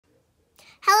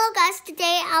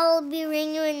today I will be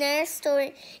reading you another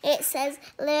story. It says,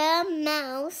 Little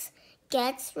Mouse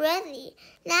Gets Ready.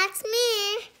 That's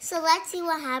me. So let's see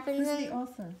what happens. Who's the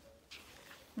author?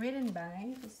 Written by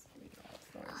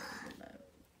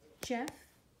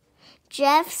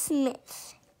Jeff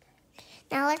Smith.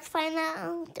 Now let's find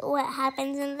out what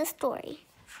happens in the story.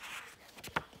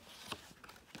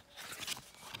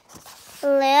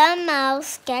 Little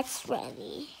Mouse Gets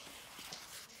Ready.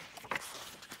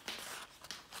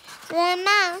 Little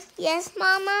Mouse, yes,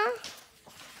 Mama?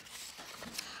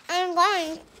 I'm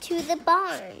going to the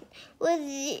barn with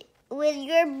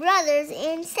your brothers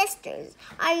and sisters.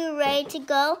 Are you ready to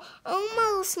go?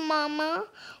 Almost, Mama.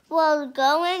 Well,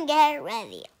 go and get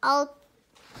ready. I'll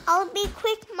be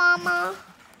quick, Mama.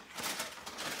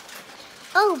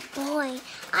 Oh boy,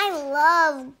 I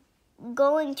love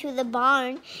going to the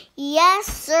barn. Yes,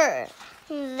 sir.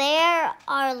 There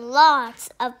are lots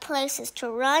of places to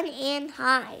run and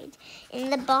hide in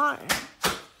the barn.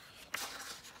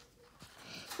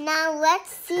 Now let's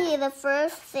see the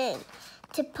first thing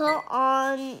to put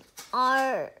on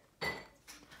the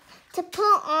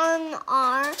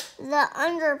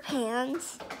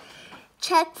underpants.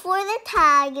 Check for the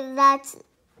tag that's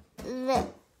the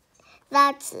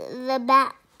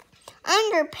back.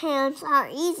 Underpants are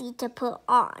easy to put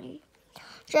on.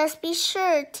 Just be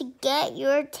sure to get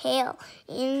your tail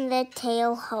in the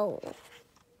tail hole.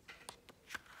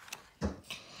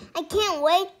 I can't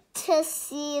wait to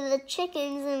see the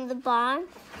chickens in the barn.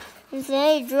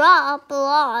 They drop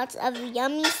lots of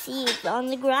yummy seeds on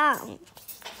the ground.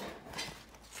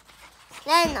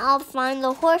 Then I'll find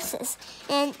the horses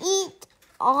and eat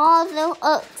all the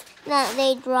oats that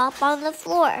they drop on the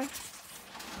floor.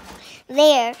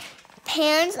 Their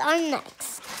pans are next.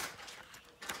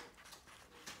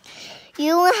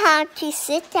 You will have to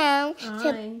sit down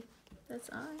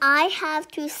I have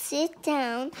to sit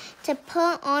down to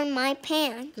put on my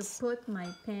pants. To put my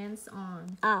pants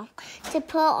on. Oh, to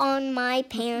put on my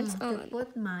pants on. To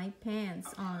put my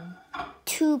pants on.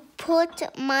 To put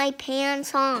my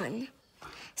pants on.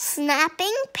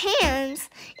 Snapping pants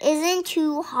isn't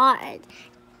too hard.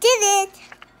 Did it?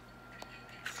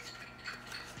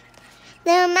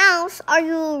 Little Mouse, are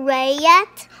you ready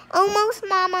yet? Almost,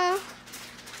 Mama.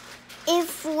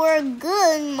 If we're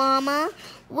good, Mama,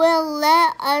 will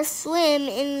let us swim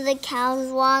in the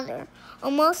cow's water.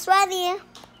 Almost ready.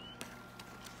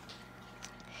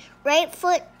 Right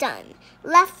foot done.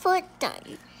 Left foot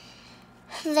done.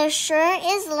 The shirt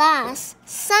is last.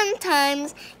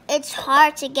 Sometimes it's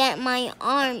hard to get my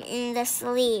arm in the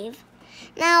sleeve.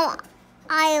 Now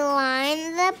I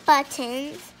line the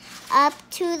buttons up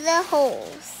to the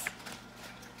holes.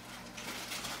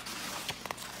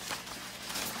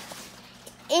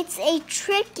 It's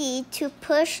tricky to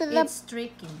push the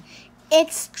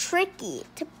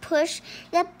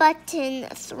button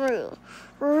through.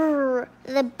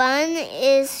 The bun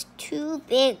is too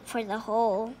big for the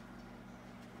hole.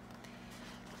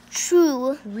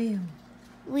 True.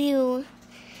 Wheel.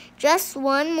 Just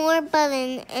one more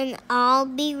button and I'll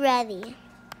be ready.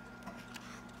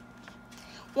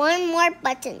 One more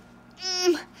button.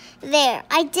 There,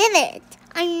 I did it.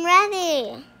 I'm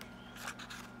ready.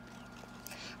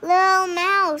 Little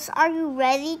Mouse, are you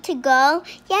ready to go?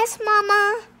 Yes,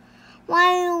 Mama.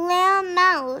 Why, Little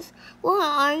Mouse, what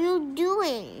are you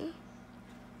doing?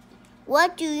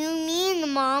 What do you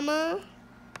mean, Mama?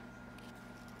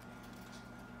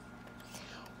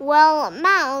 Well,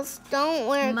 mice don't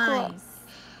wear clothes.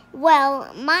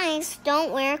 Well, mice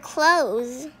don't wear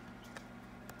clothes.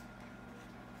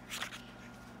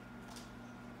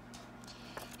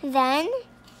 Then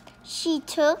he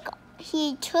took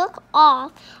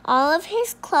off all of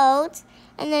his clothes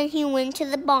and then he went to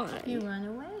the barn. He ran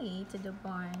away to the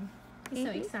barn. He's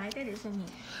so excited, isn't he?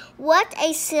 What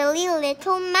a silly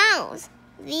little mouse.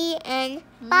 The end.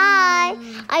 Bye.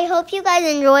 I hope you guys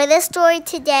enjoy this story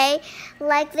today.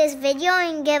 Like this video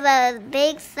and give a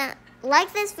big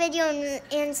like this video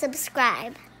and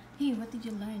subscribe. Hey, what did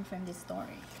you learn from this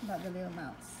story about the little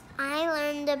mouse? I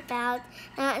learned about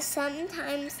that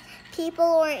sometimes people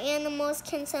or animals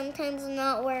can sometimes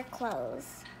not wear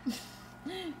clothes.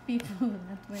 People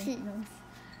not wear clothes.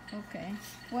 Okay.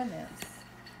 What else?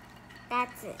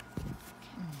 That's it.